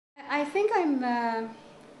I think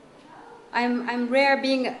I'm rare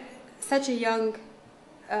being such a young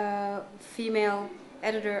female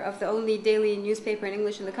editor of the only daily newspaper in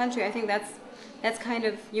English in the country. I think that's kind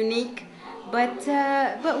of unique. But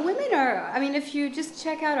women are. I mean, if you just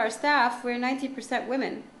check out our staff, we're 90%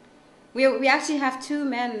 women. We actually have 2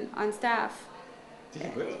 men on staff.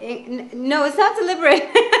 No, it's not deliberate.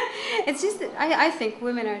 It's just that I think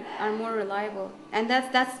women are more reliable, and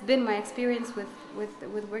that's been my experience with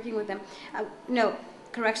working with them. No,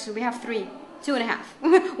 correction, we have 3,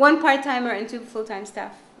 2.5, 1 part-timer and 2 full-time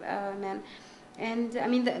staff men. And I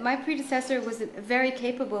mean, my predecessor was a very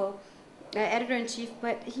capable editor-in-chief,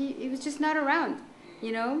 but he was just not around.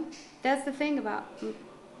 You know, that's the thing about.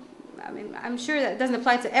 I mean, I'm sure that doesn't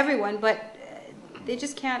apply to everyone, but they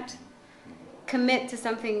just can't commit to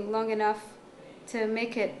something long enough to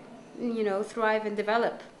make it, you know, thrive and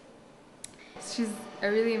develop. She's a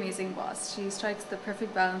really amazing boss. She strikes the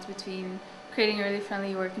perfect balance between creating a really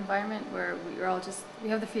friendly work environment where we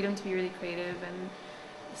have the freedom to be really creative and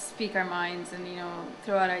speak our minds and, you know,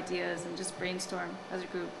 throw out ideas and just brainstorm as a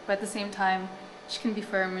group. But at the same time, she can be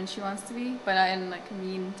firm when she wants to be, but not in like a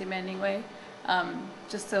mean, demanding way.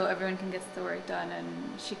 Just so everyone can get the work done, and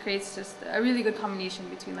she creates just a really good combination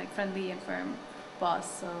between like friendly and firm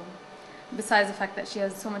boss. So besides the fact that she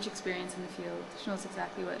has so much experience in the field, she knows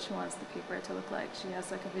exactly what she wants the paper to look like. She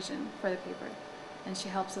has like a vision for the paper, and she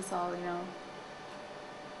helps us all, you know,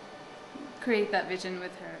 create that vision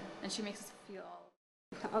with her, and she makes us feel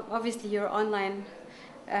all. Obviously, your online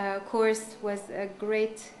course was a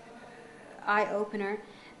great eye-opener,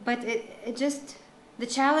 but it just, the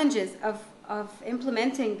challenges of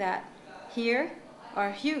implementing that here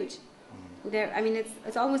are huge. I mean,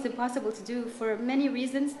 it's almost impossible to do for many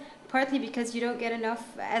reasons. Partly because you don't get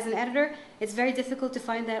enough as an editor. It's very difficult to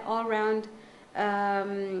find that all-round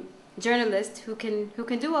journalist who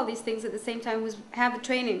can do all these things at the same time, who's have the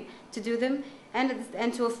training to do them,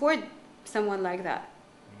 and to afford someone like that.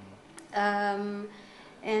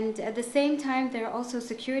 And at the same time, there are also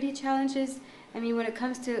security challenges. I mean, when it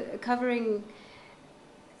comes to covering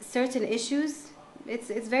certain issues, it's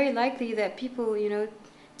very likely that people, you know,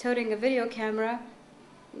 toting a video camera,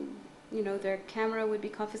 you know, their camera would be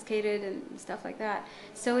confiscated and stuff like that.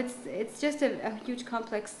 So it's just a huge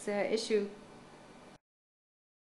complex issue.